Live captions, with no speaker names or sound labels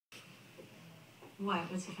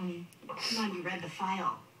What? What's so funny? Come on, you read the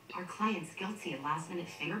file. Our client's guilty and last-minute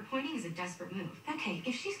finger-pointing is a desperate move. Okay,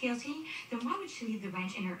 if she's guilty, then why would she leave the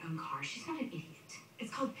wrench in her own car? She's not an idiot.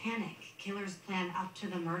 It's called panic. Killers plan up to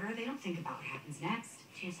the murder. They don't think about what happens next.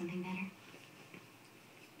 Do you have something better?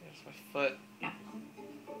 That's my foot. No.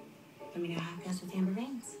 Let me know how it goes with Amber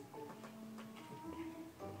Rains.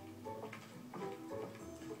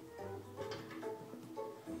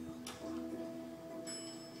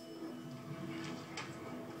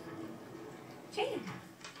 Jane.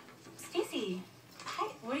 Stacy. Hi.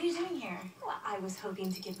 What are you doing here? Well, I was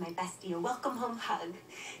hoping to give my bestie a welcome home hug.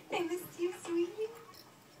 I missed you, sweetie.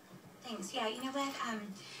 Thanks. Yeah, you know what?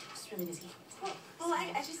 Just really busy. Well,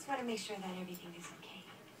 I just want to make sure that everything is okay.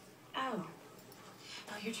 Oh.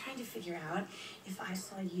 Oh, you're trying to figure out if I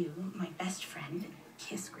saw you, my best friend,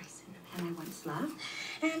 kiss Grayson, and I once loved,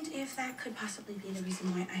 and if that could possibly be the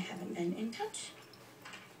reason why I haven't been in touch.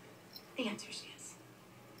 The answer is yes.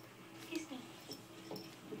 Excuse me.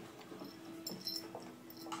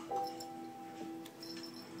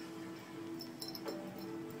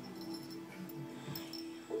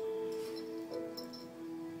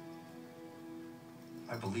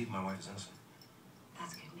 I believe my wife is innocent.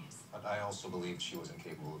 That's good news. But I also believed she was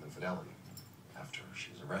incapable of infidelity. After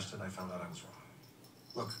she was arrested, I found out I was wrong.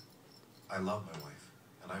 Look, I love my wife,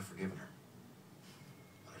 and I've forgiven her.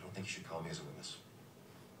 But I don't think you should call me as a witness.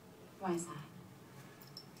 Why is that?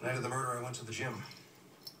 The night of the murder, I went to the gym.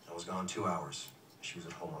 I was gone 2 hours. She was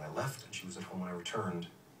at home when I left, and she was at home when I returned.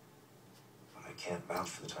 But I can't vouch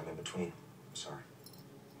for the time in between. I'm sorry.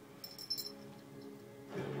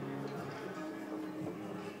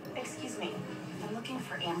 Excuse me. I'm looking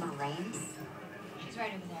for Amber Rains. She's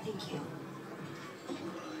right over there. Thank you.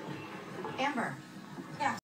 Amber.